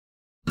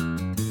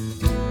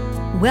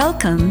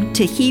Welcome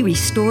to He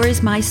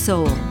Restores My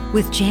Soul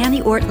with Janie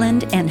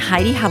Ortland and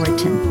Heidi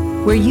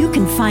Howerton, where you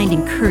can find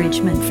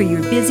encouragement for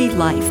your busy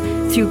life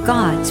through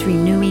God's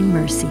renewing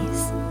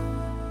mercies.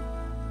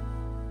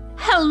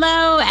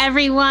 Hello,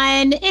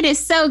 everyone. It is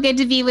so good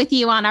to be with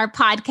you on our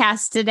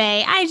podcast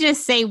today. I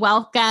just say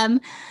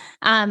welcome.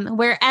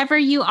 Wherever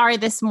you are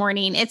this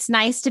morning, it's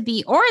nice to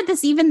be, or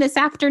even this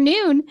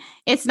afternoon,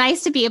 it's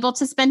nice to be able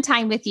to spend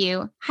time with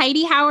you.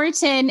 Heidi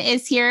Howerton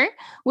is here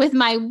with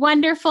my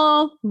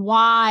wonderful,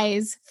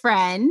 wise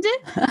friend.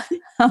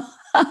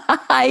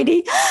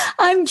 Heidi,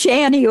 I'm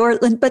Janie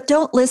Ortland, but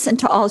don't listen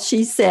to all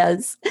she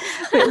says.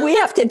 We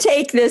have to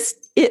take this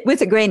with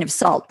a grain of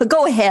salt. But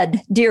go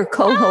ahead, dear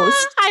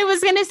co-host. I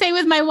was going to say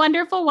with my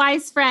wonderful,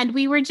 wise friend,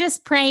 we were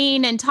just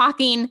praying and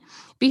talking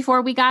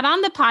before we got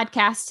on the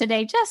podcast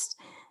today, just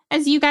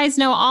as you guys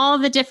know, all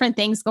the different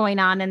things going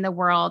on in the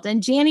world.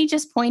 And Janie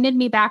just pointed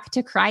me back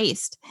to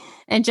Christ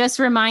and just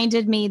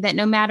reminded me that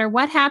no matter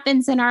what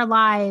happens in our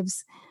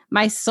lives,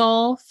 my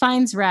soul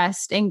finds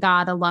rest in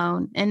God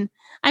alone. And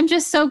I'm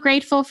just so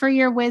grateful for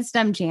your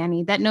wisdom,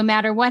 Janie, that no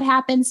matter what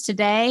happens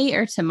today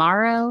or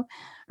tomorrow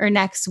or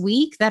next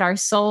week, that our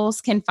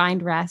souls can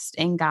find rest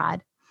in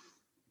God.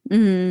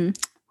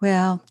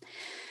 Well,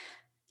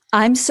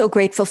 I'm so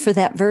grateful for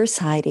that verse,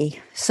 Heidi.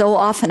 So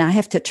often I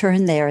have to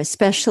turn there,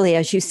 especially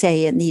as you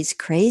say, in these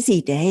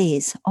crazy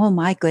days. Oh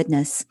my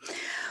goodness.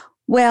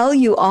 Well,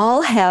 you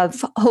all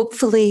have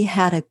hopefully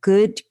had a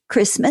good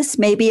Christmas.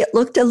 Maybe it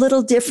looked a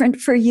little different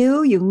for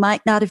you. You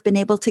might not have been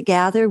able to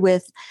gather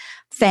with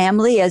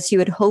family as you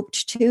had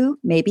hoped to.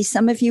 Maybe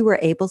some of you were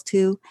able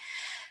to.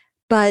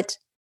 But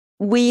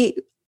we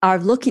are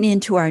looking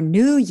into our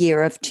new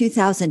year of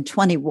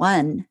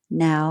 2021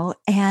 now.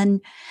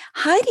 And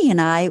Heidi and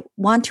I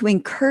want to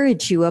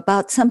encourage you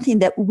about something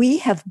that we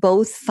have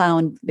both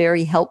found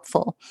very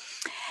helpful.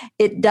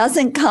 It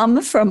doesn't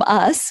come from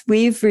us.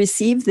 We've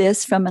received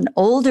this from an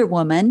older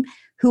woman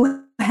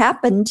who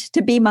happened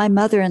to be my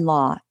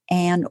mother-in-law,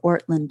 Anne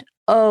Ortland.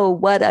 Oh,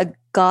 what a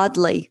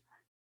godly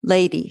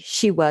lady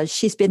she was.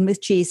 She's been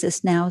with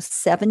Jesus now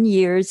 7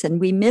 years, and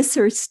we miss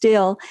her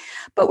still,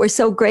 but we're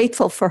so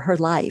grateful for her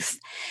life.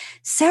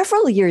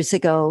 Several years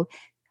ago,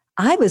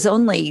 I was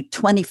only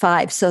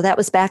 25, so that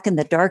was back in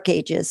the dark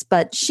ages,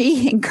 but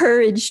she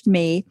encouraged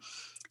me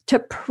to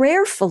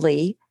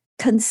prayerfully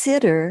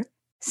consider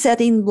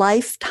setting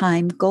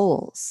lifetime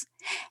goals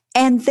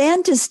and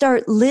then to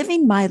start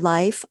living my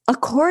life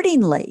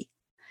accordingly.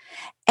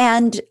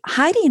 And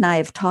Heidi and I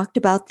have talked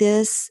about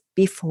this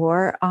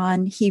before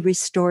on He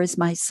Restores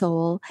My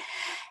Soul,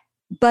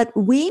 but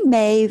we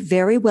may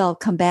very well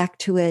come back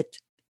to it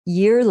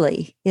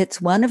yearly.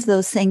 It's one of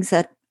those things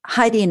that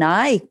Heidi and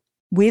I,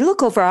 we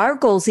look over our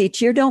goals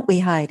each year, don't we,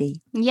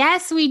 Heidi?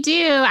 Yes, we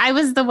do. I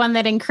was the one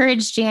that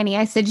encouraged Janie.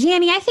 I said,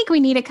 Janie, I think we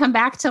need to come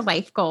back to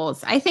life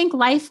goals. I think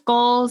life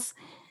goals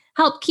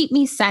help keep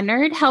me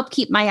centered, help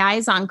keep my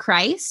eyes on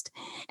Christ,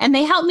 and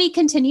they help me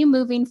continue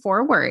moving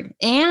forward.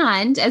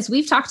 And as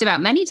we've talked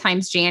about many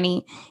times,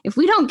 Janie, if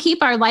we don't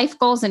keep our life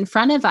goals in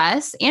front of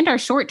us and our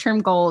short-term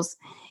goals,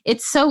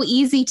 it's so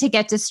easy to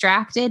get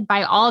distracted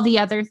by all the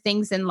other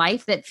things in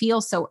life that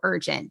feel so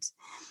urgent.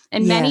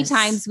 And many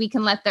times we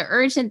can let the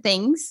urgent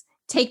things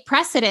take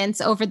precedence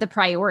over the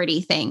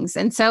priority things.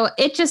 And so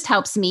it just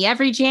helps me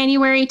every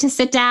January to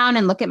sit down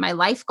and look at my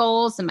life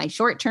goals and my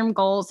short-term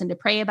goals and to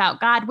pray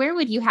about, God, where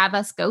would you have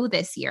us go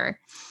this year?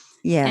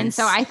 Yes. And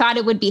so I thought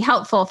it would be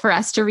helpful for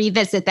us to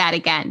revisit that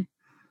again.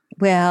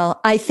 Well,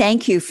 I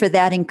thank you for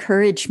that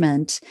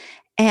encouragement.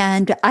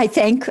 And I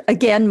thank,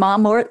 again,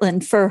 Mom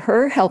Ortland for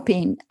her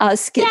helping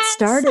us get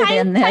started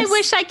in this. I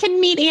wish I could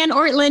meet Anne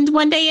Ortland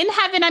one day in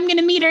heaven. I'm going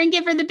to meet her and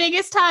give her the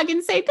biggest hug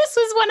and say, this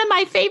was one of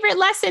my favorite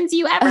lessons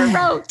you ever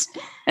wrote.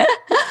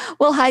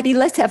 Well, Heidi,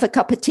 let's have a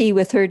cup of tea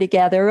with her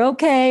together.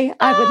 Okay.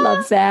 I would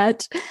love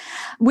that.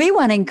 We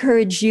want to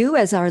encourage you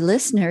as our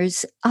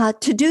listeners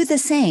to do the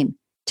same,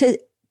 to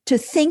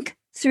think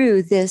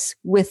through this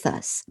with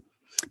us.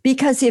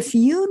 Because if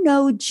you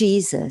know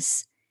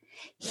Jesus,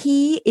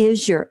 He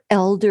is your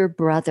elder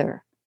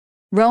brother.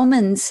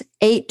 Romans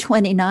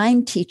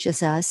 8:29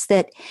 teaches us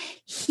that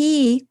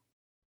He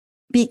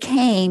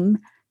became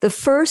the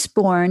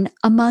firstborn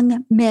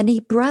among many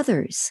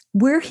brothers.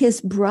 We're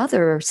His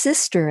brother or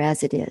sister,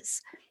 as it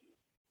is.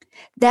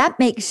 That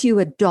makes you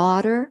a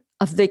daughter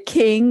of the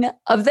King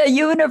of the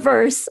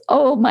universe.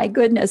 Oh my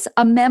goodness,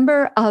 a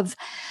member of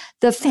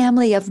the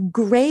family of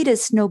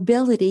greatest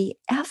nobility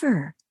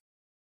ever.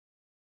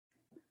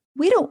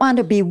 We don't want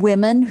to be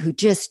women who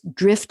just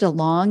drift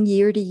along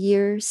year to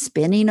year,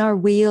 spinning our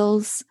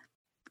wheels.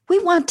 We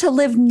want to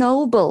live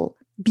noble,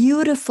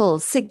 beautiful,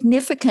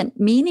 significant,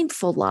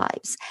 meaningful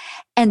lives.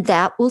 And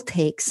that will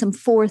take some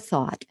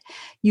forethought.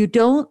 You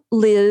don't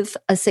live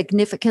a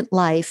significant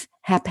life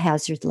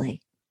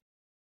haphazardly.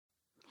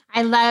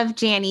 I love,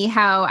 Janie,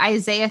 how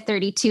Isaiah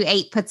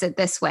 32:8 puts it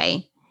this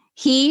way.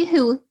 He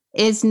who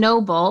is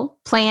noble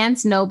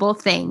plans noble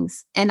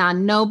things, and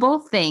on noble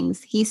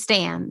things he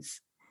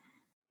stands.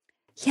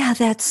 Yeah,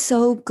 that's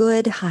so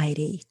good,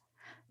 Heidi.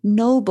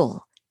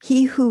 Noble.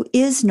 he who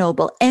is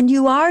noble. And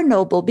you are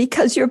noble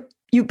because you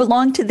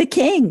belong to the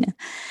King.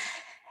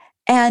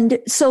 And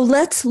so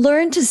let's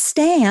learn to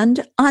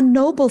stand on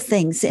noble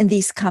things in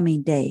these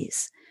coming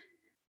days.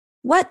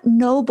 What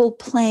noble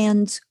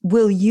plans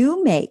will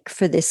you make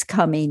for this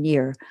coming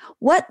year?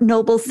 What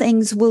noble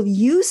things will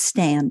you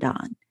stand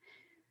on?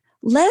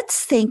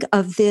 Let's think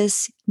of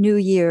this new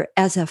year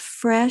as a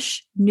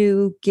fresh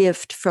new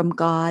gift from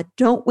God.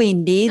 Don't we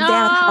need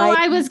that? Oh,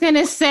 I was going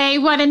to say,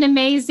 what an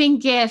amazing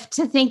gift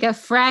to think a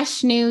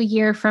fresh new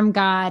year from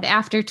God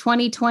after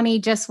 2020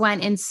 just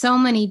went in so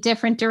many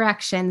different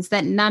directions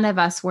that none of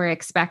us were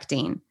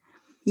expecting.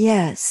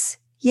 Yes,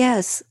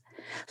 yes.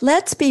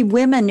 Let's be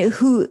women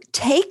who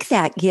take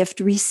that gift,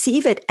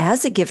 receive it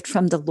as a gift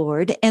from the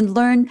Lord, and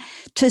learn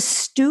to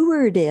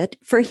steward it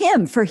for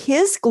Him, for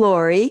His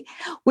glory,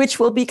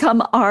 which will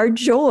become our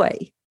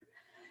joy.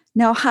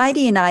 Now,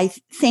 Heidi and I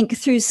think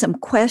through some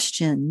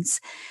questions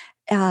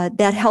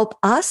that help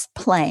us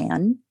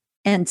plan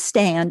and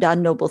stand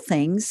on noble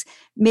things.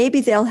 Maybe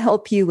they'll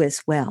help you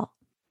as well.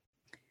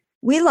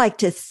 We like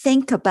to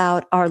think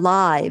about our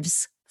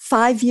lives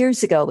 5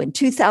 years ago in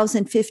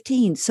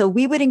 2015. So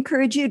we would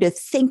encourage you to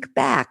think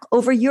back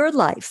over your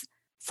life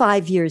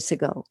 5 years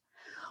ago.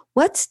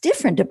 What's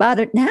different about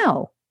it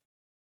now?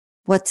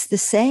 What's the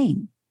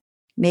same?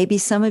 Maybe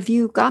some of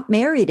you got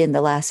married in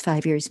the last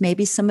 5 years.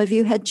 Maybe some of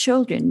you had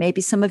children.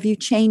 Maybe some of you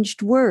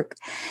changed work.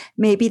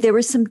 Maybe there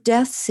were some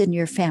deaths in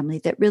your family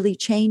that really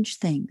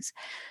changed things.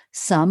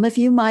 Some of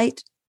you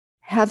might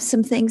have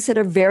some things that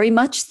are very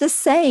much the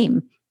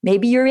same.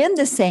 Maybe you're in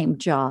the same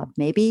job.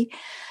 Maybe,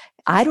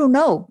 I don't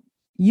know.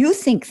 You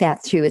think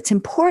that through. It's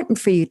important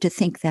for you to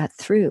think that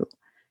through.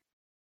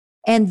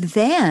 And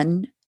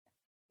then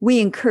we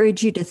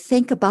encourage you to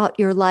think about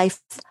your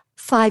life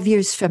 5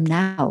 years from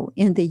now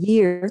in the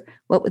year.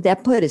 What would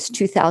that put us?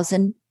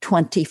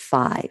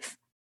 2025.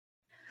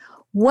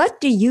 What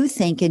do you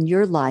think in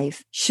your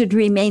life should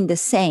remain the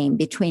same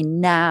between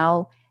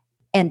now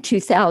and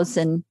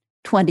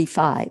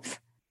 2025?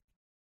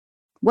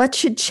 What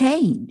should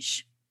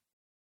change?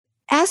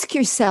 Ask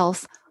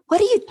yourself, what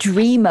do you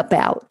dream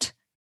about?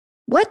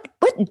 What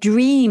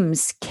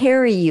dreams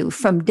carry you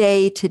from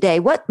day to day?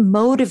 What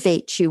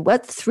motivates you?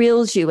 What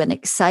thrills you and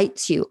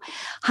excites you?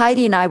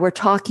 Heidi and I were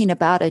talking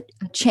about a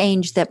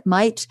change that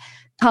might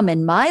come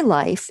in my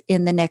life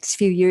in the next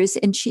few years.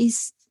 And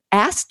she's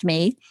asked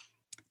me,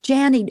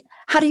 Janie,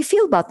 how do you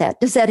feel about that?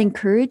 Does that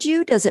encourage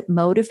you? Does it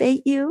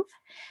motivate you?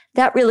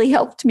 That really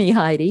helped me,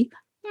 Heidi.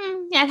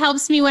 It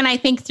helps me when I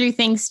think through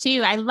things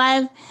too. I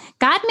love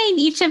God made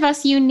each of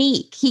us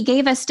unique. He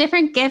gave us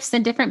different gifts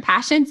and different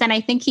passions. And I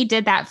think He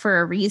did that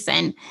for a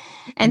reason.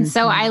 And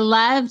so I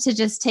love to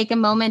just take a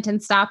moment and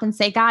stop and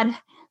say, God,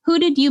 who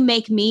did you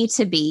make me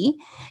to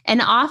be?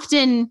 And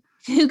often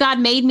who God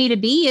made me to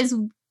be is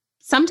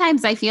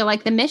sometimes I feel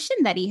like the mission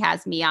that He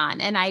has me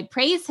on. And I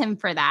praise Him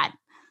for that.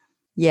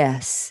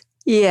 Yes.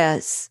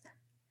 Yes.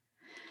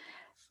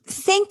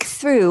 Think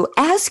through,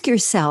 ask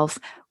yourself,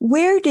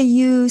 where do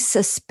you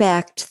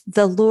suspect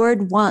the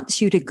Lord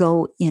wants you to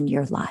go in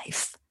your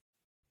life?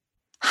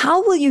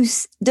 How will you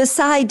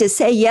decide to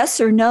say yes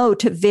or no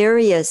to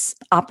various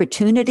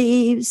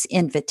opportunities,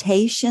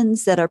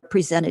 invitations that are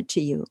presented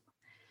to you?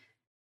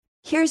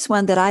 Here's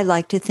one that I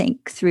like to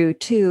think through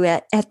too.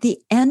 At the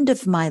end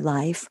of my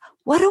life,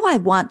 what do I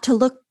want to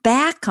look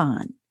back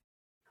on?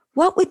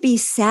 What would be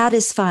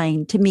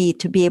satisfying to me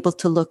to be able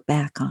to look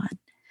back on?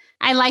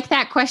 I like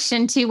that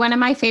question too. One of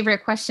my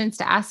favorite questions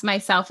to ask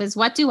myself is,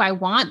 what do I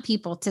want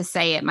people to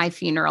say at my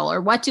funeral?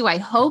 Or what do I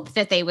hope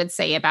that they would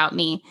say about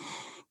me?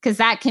 Because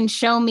that can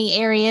show me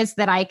areas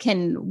that I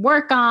can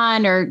work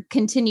on or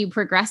continue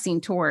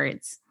progressing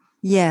towards.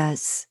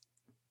 Yes.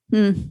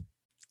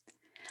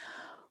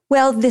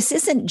 Well, this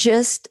isn't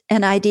just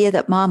an idea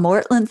that Mom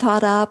Ortlund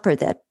thought up or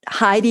that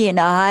Heidi and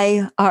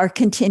I are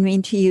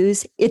continuing to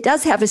use. It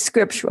does have a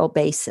scriptural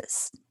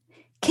basis.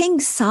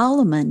 King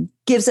Solomon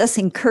gives us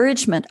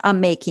encouragement on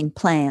making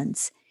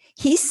plans.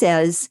 He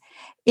says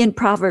in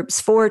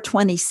Proverbs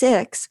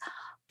 4:26,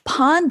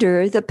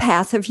 ponder the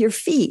path of your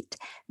feet,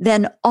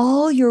 then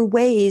all your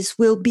ways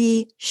will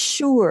be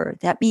sure.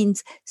 That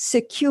means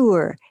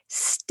secure,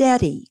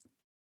 steady.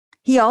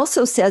 He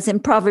also says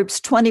in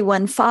Proverbs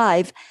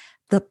 21:5,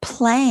 the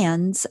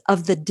plans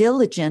of the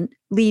diligent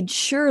lead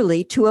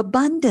surely to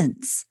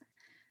abundance.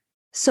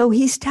 So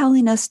he's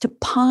telling us to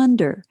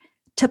ponder,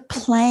 to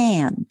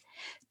plan,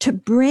 to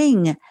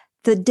bring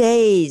the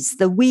days,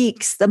 the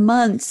weeks, the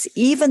months,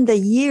 even the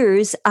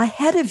years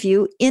ahead of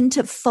you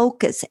into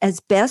focus as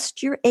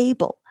best you're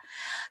able.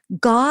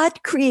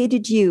 God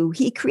created you.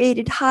 He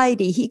created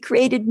Heidi. He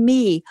created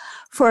me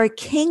for a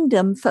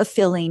kingdom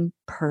fulfilling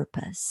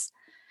purpose.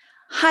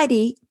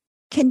 Heidi,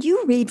 can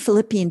you read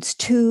Philippians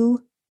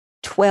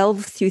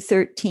 2:12 through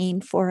 13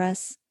 for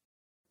us?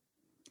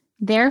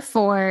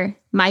 Therefore,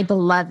 my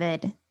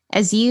beloved,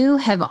 as you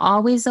have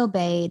always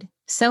obeyed,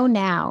 so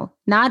now,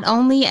 not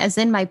only as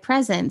in my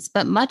presence,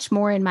 but much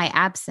more in my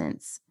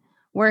absence,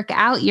 work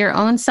out your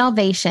own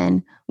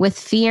salvation with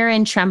fear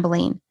and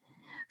trembling.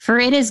 For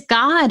it is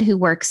God who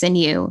works in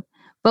you,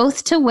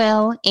 both to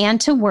will and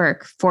to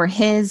work for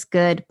his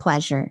good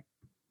pleasure.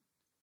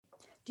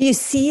 Do you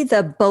see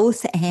the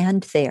both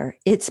and there?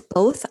 It's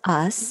both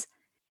us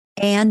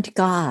and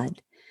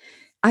God.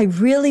 I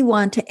really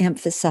want to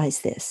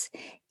emphasize this.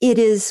 It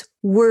is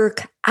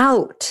work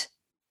out,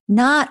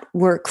 not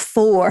work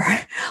for.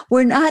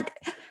 We're not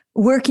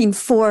working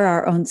for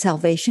our own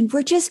salvation.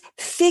 We're just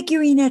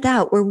figuring it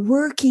out. We're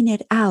working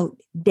it out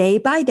day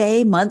by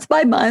day, month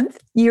by month,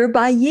 year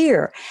by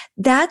year.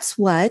 That's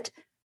what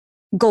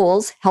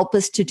goals help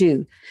us to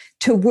do,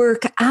 to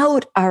work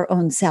out our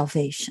own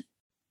salvation.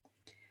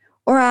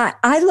 Or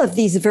I love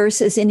these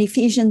verses in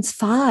Ephesians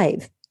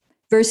 5,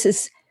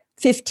 verses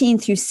 15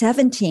 through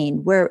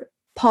 17, where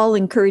Paul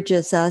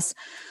encourages us,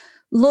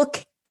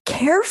 look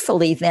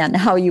carefully then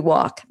how you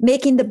walk,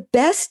 making the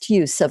best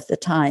use of the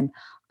time.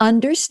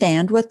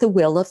 Understand what the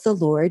will of the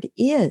Lord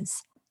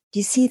is. Do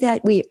you see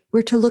that?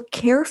 We're to look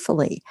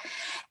carefully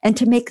and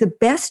to make the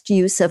best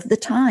use of the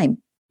time.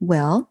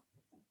 Well,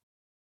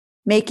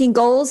 making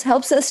goals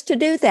helps us to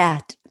do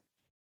that.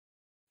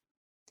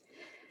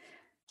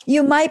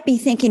 You might be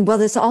thinking, well,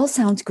 this all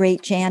sounds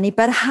great, Janie,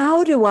 but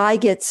how do I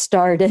get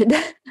started?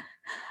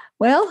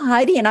 Well,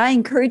 Heidi and I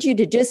encourage you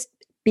to just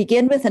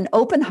begin with an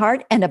open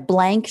heart and a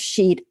blank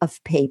sheet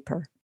of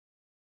paper.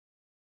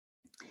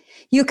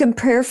 You can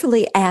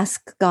prayerfully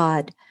ask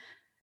God,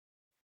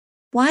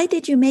 why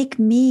did you make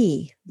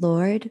me,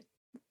 Lord?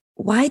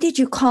 Why did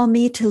you call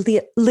me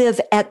to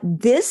live at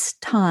this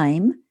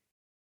time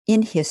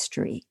in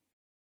history,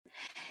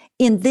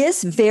 in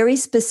this very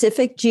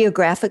specific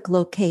geographic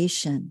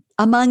location,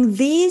 among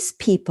these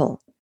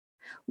people?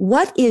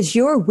 What is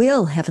your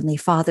will, Heavenly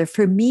Father,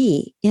 for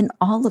me in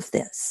all of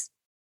this?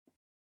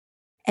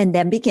 And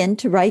then begin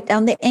to write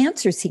down the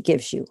answers he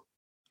gives you.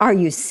 Are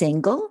you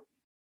single?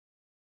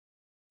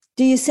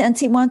 Do you sense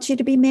he wants you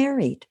to be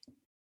married?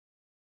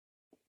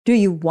 Do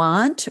you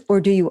want or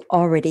do you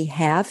already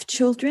have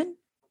children?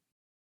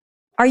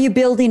 Are you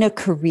building a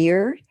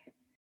career?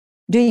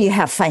 Do you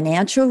have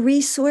financial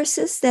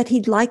resources that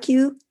he'd like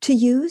you to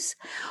use?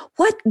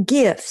 What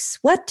gifts,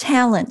 what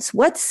talents,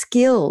 what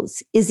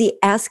skills is he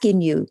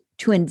asking you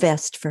to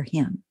invest for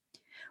him?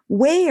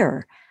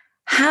 Where?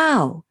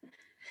 How?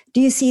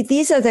 Do you see,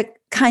 these are the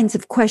kinds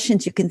of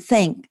questions you can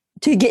think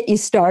to get you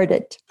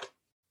started.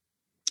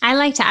 I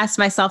like to ask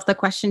myself the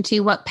question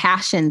too, what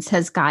passions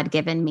has God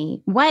given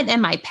me? What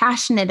am I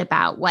passionate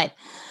about? What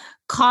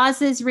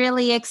causes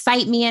really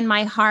excite me in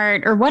my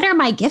heart? Or what are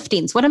my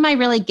giftings? What am I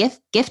really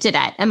gifted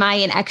at? Am I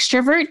an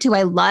extrovert? Do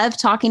I love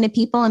talking to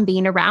people and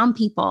being around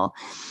people?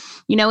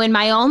 You know, in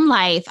my own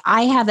life,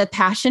 I have a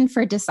passion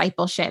for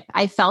discipleship.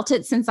 I felt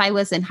it since I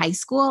was in high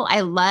school.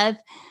 I love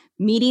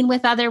meeting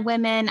with other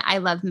women. I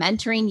love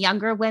mentoring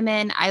younger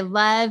women. I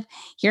love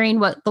hearing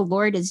what the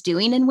Lord is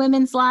doing in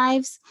women's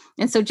lives.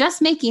 And so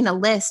just making a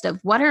list of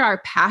what are our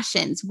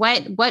passions,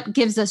 what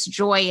gives us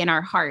joy in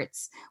our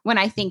hearts when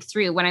I think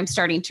through, when I'm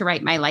starting to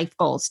write my life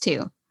goals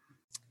too.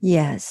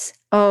 Yes.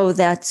 Oh,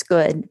 that's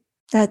good.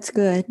 That's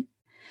good.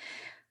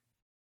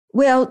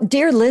 Well,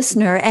 dear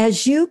listener,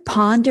 as you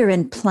ponder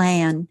and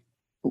plan,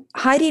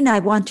 Heidi and I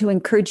want to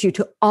encourage you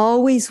to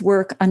always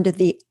work under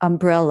the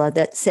umbrella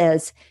that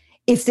says,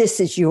 if this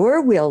is your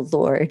will,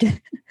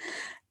 Lord.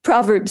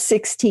 Proverbs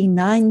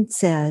 16:9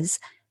 says,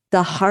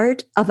 the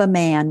heart of a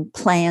man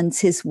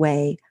plans his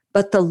way,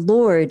 but the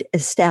Lord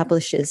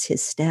establishes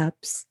his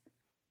steps.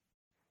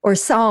 Or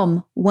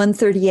Psalm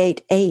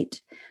 138:8,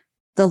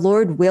 the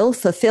Lord will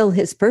fulfill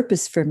his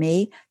purpose for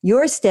me.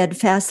 Your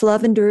steadfast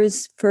love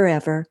endures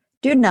forever.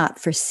 Do not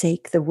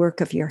forsake the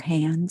work of your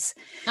hands.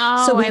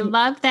 Oh, I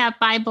love that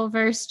Bible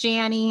verse,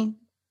 Janie.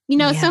 You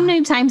know, so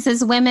many times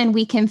as women,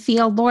 we can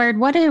feel, Lord,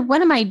 what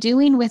am I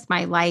doing with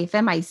my life?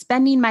 Am I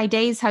spending my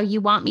days how you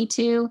want me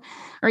to?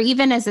 Or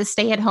even as a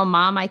stay-at-home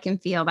mom, I can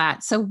feel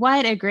that. So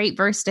what a great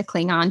verse to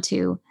cling on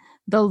to.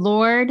 The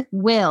Lord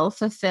will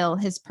fulfill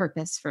his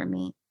purpose for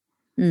me.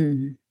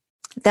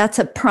 That's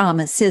a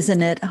promise,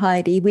 isn't it,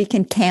 Heidi? We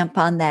can camp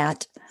on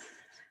that.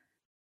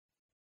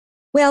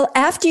 Well,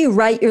 after you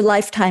write your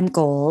lifetime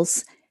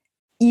goals,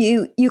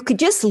 you could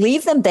just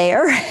leave them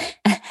there.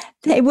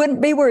 They wouldn't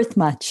be worth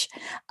much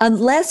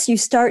unless you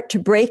start to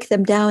break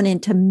them down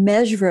into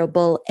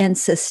measurable and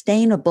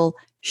sustainable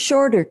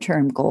shorter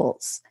term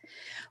goals.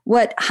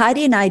 What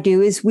Heidi and I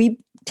do is we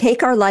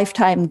take our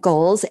lifetime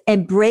goals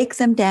and break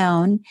them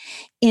down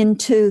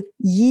into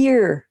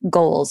year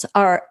goals,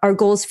 our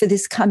goals for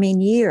this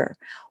coming year.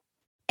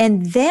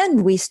 And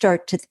then we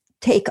start to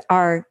take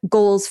our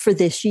goals for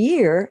this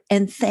year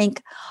and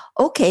think,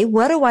 okay,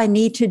 what do I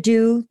need to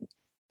do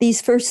these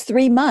first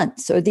 3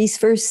 months or these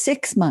first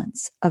 6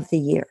 months of the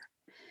year?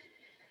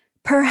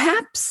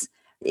 Perhaps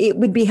it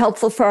would be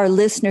helpful for our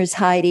listeners,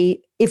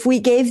 Heidi, if we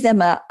gave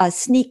them a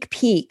sneak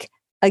peek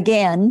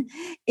again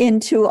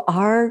into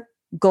our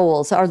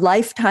goals, our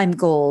lifetime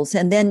goals,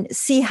 and then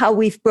see how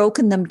we've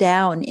broken them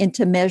down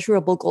into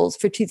measurable goals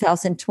for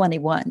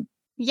 2021.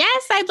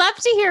 Yes, I'd love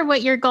to hear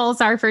what your goals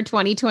are for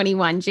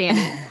 2021, Janie.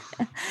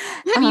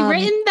 Have you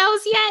written those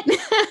yet?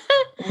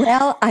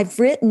 Well, I've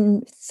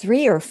written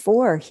 3 or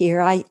 4 here.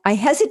 I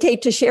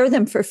hesitate to share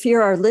them for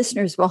fear our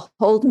listeners will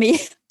hold me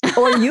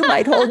or you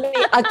might hold me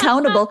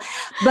accountable,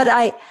 but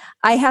I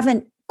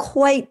haven't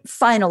quite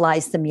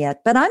finalized them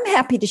yet. But I'm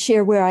happy to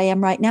share where I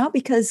am right now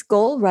because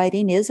goal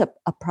writing is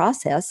a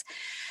process.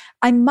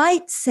 I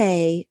might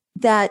say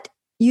that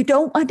you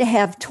don't want to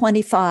have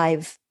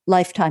 25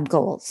 lifetime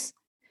goals.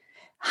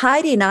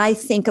 Heidi and I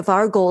think of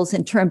our goals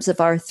in terms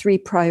of our 3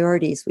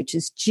 priorities, which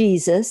is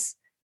Jesus,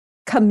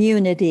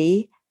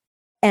 community,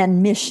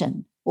 and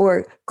mission,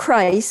 or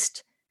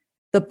Christ,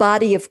 the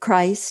body of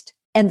Christ,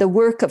 and the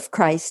work of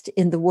Christ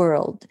in the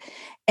world.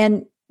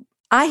 And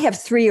I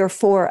have 3 or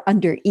 4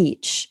 under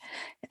each.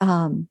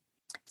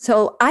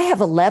 So I have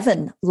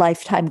 11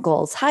 lifetime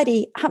goals.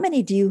 Heidi, how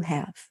many do you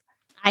have?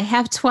 I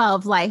have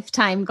 12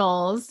 lifetime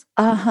goals.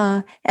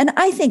 And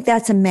I think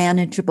that's a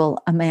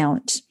manageable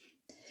amount.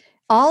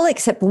 All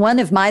except one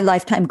of my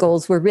lifetime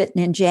goals were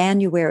written in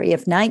January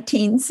of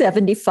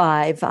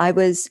 1975. I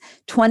was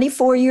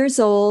 24 years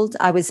old.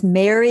 I was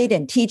married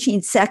and teaching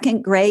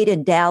 2nd grade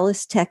in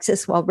Dallas,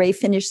 Texas, while Ray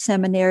finished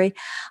seminary.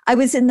 I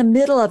was in the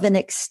middle of an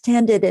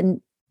extended and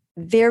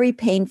very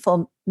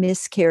painful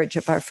miscarriage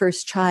of our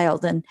first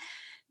child. And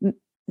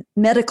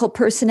medical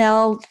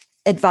personnel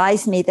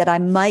advised me that I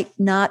might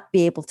not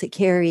be able to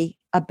carry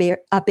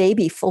a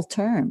baby full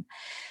term.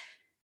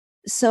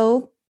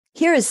 So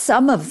here is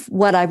some of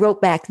what I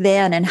wrote back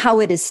then and how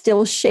it is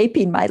still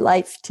shaping my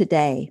life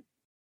today.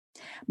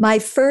 My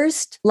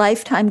first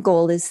lifetime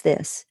goal is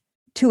this: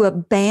 to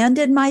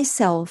abandon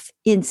myself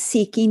in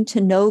seeking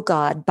to know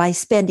God by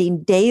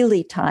spending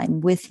daily time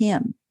with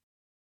Him.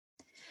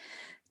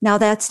 Now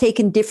that's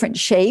taken different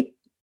shape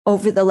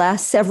over the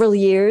last several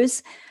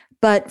years,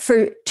 but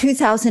for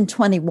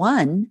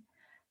 2021,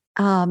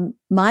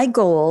 my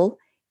goal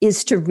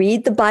is to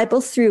read the Bible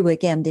through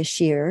again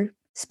this year,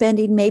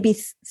 spending maybe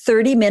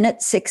 30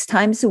 minutes 6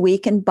 times a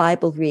week in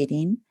Bible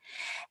reading,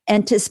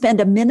 and to spend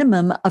a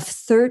minimum of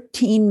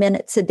 13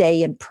 minutes a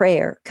day in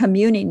prayer,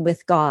 communing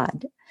with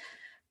God.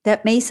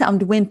 That may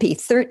sound wimpy,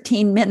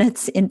 13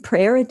 minutes in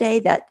prayer a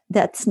day,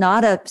 that's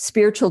not a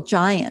spiritual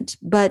giant,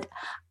 but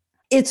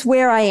it's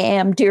where I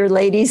am, dear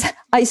ladies.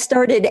 I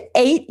started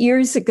 8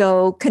 years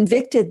ago,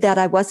 convicted that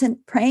I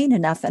wasn't praying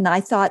enough. And I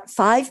thought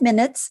 5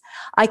 minutes,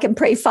 I can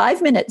pray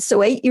 5 minutes.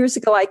 So 8 years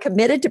ago, I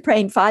committed to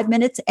praying 5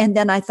 minutes. And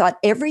then I thought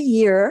every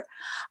year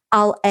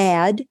I'll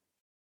add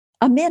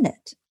a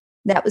minute.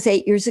 That was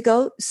 8 years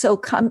ago. So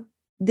come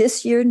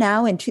this year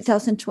now in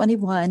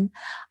 2021,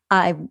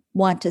 I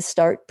want to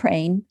start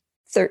praying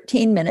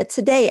 13 minutes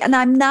a day. And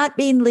I'm not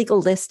being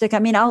legalistic. I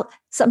mean, I'll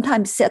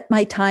sometimes set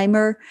my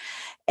timer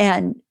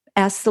and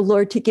ask the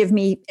Lord to give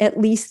me at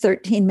least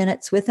 13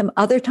 minutes with Him.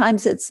 Other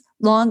times it's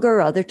longer,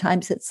 other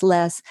times it's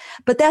less.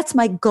 But that's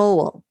my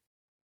goal.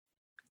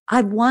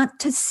 I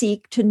want to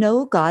seek to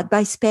know God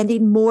by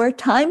spending more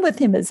time with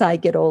Him as I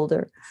get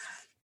older.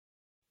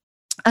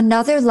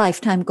 Another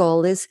lifetime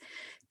goal is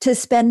to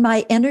spend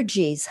my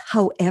energies,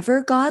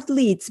 however God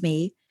leads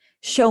me,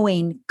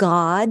 showing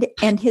God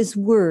and His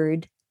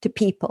Word to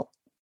people.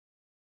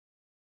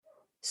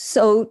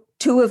 So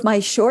 2 of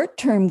my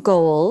short-term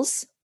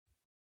goals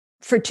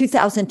for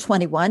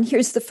 2021,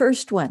 here's the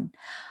first one.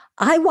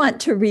 I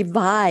want to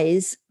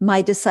revise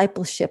my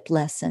discipleship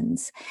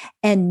lessons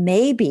and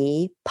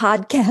maybe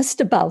podcast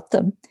about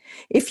them.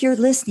 If you're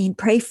listening,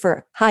 pray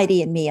for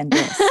Heidi and me in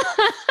this.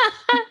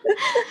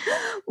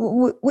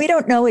 We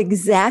don't know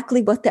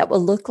exactly what that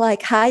will look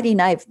like. Heidi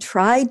and I have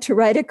tried to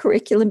write a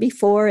curriculum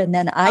before, and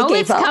then I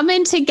gave up. It's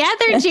coming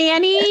together,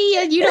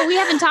 Janie. We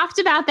haven't talked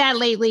about that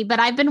lately, but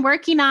I've been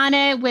working on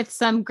it with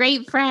some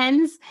great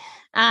friends.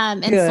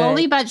 And good.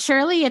 Slowly but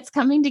surely, it's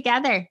coming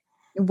together.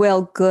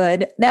 Well,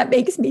 good. That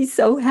makes me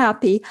so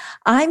happy.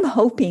 I'm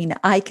hoping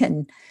I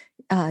can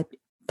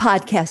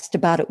podcast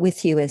about it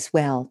with you as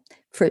well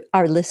for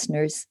our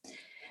listeners.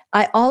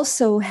 I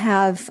also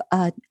have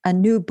a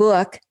new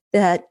book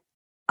that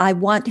I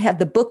want to have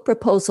the book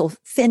proposal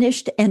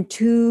finished and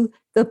to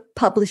the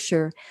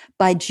publisher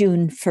by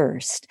June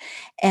 1st.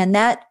 And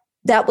that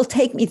will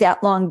take me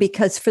that long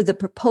because for the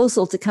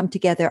proposal to come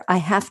together, I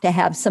have to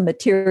have some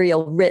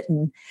material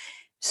written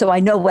so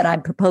I know what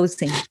I'm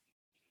proposing.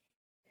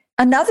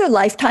 Another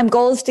lifetime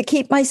goal is to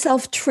keep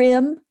myself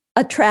trim,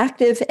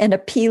 attractive, and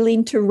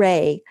appealing to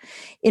Ray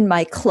in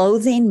my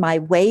clothing, my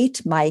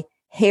weight, my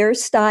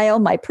hairstyle,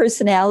 my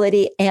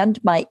personality,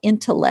 and my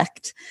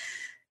intellect.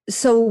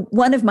 So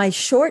one of my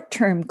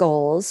short-term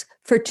goals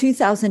for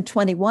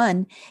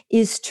 2021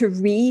 is to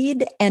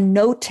read and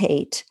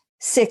notate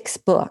 6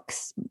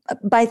 books.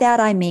 By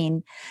that, I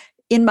mean,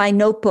 in my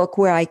notebook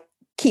where I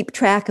keep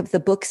track of the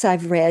books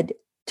I've read,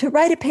 to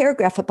write a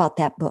paragraph about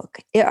that book.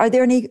 Are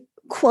there any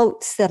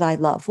quotes that I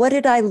love? What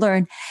did I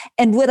learn?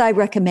 And would I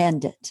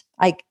recommend it?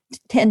 I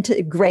tend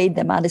to grade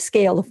them on a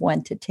scale of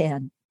 1 to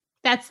 10.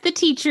 That's the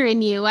teacher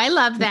in you. I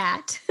love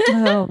that.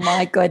 Oh,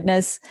 my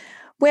goodness.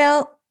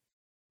 Well,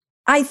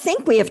 I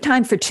think we have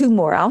time for two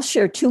more. I'll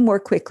share two more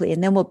quickly,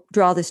 and then we'll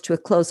draw this to a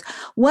close.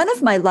 One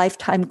of my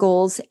lifetime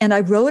goals, and I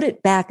wrote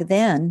it back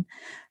then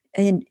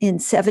in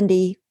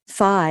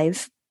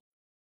 75,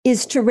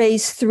 is to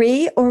raise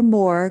 3 or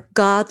more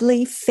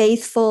godly,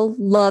 faithful,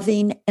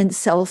 loving, and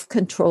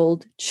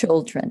self-controlled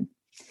children.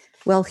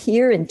 Well,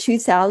 here in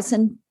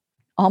 2000,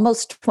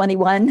 almost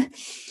 21,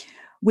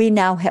 we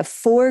now have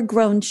 4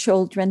 grown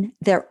children.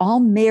 They're all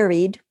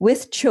married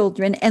with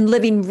children and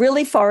living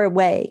really far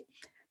away,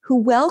 who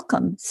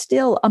welcome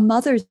still a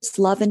mother's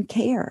love and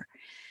care.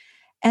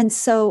 And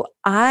so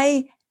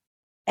I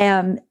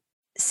am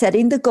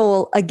setting the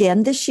goal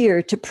again this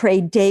year to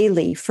pray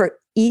daily for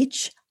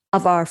each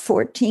of our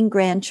 14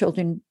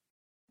 grandchildren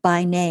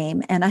by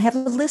name. And I have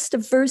a list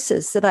of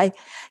verses that I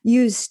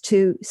use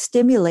to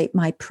stimulate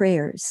my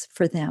prayers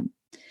for them.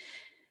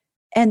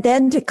 And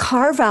then to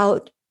carve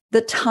out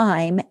the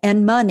time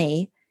and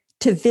money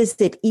to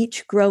visit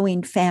each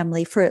growing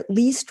family for at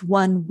least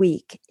 1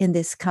 week in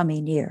this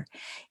coming year,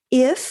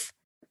 if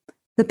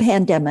the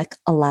pandemic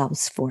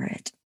allows for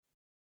it.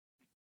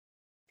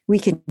 We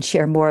can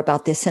share more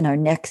about this in our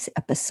next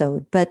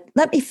episode, but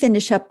let me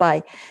finish up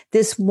by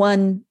this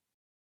one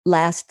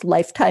last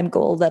lifetime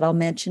goal that I'll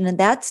mention, and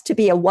that's to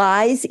be a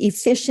wise,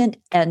 efficient,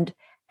 and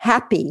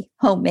happy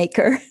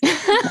homemaker.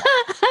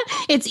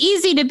 It's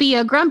easy to be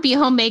a grumpy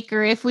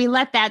homemaker if we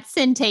let that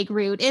sin take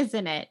root,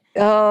 isn't it?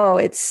 Oh,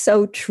 it's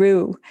so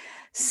true.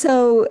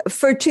 So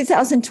for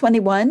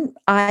 2021,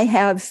 I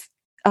have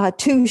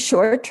 2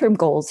 short-term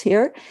goals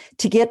here: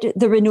 to get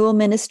the Renewal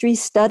Ministry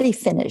study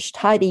finished.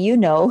 Heidi, you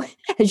know,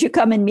 as you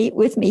come and meet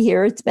with me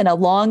here, it's been a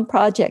long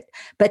project,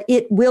 but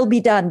it will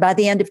be done by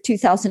the end of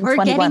 2021.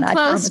 We're getting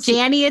close,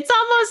 Janie. It's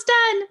almost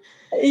done.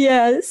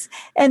 Yes.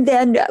 And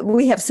then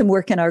we have some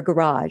work in our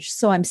garage.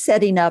 So I'm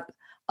setting up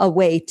a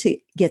way to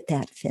get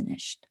that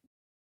finished.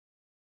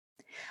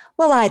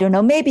 Well, I don't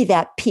know, maybe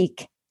that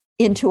peek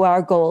into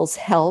our goals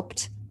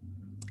helped.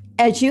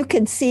 As you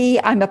can see,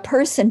 I'm a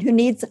person who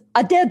needs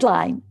a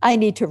deadline. I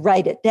need to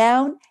write it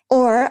down,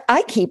 or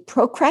I keep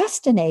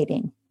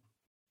procrastinating.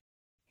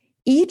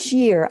 Each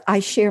year, I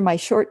share my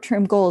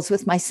short-term goals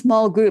with my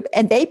small group,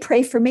 and they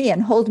pray for me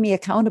and hold me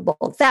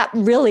accountable. That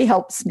really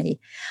helps me.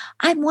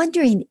 I'm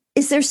wondering,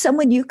 is there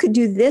someone you could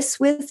do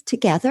this with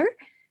together?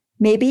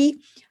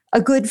 Maybe a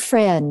good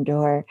friend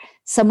or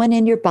someone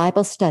in your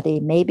Bible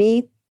study,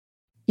 maybe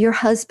your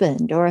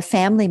husband or a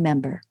family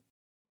member.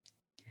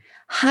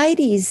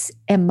 Heidi's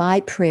and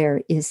my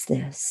prayer is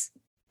this: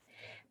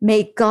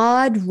 may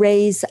God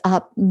raise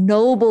up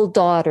noble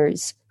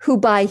daughters who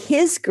by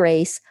his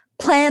grace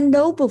plan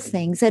noble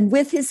things, and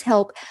with his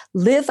help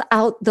live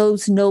out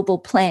those noble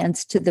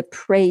plans to the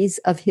praise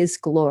of his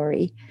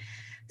glory.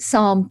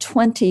 Psalm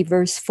 20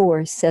 verse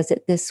 4 says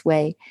it this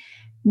way: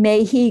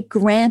 may he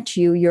grant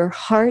you your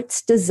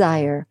heart's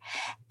desire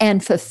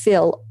and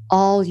fulfill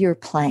all your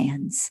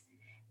plans.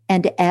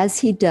 And as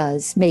he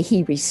does, may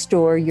he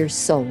restore your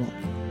soul.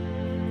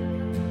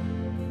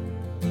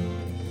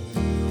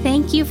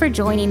 Thank you for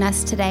joining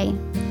us today.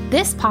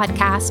 This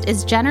podcast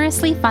is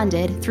generously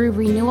funded through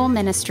Renewal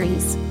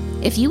Ministries.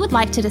 If you would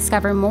like to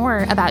discover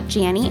more about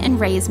Janie and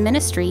Ray's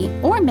ministry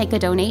or make a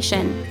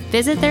donation,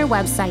 visit their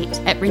website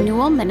at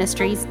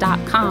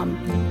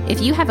renewalministries.com.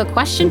 If you have a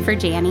question for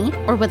Janie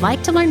or would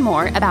like to learn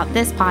more about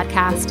this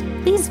podcast,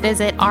 please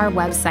visit our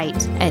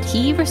website at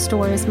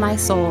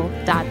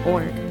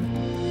herestoresmysoul.org.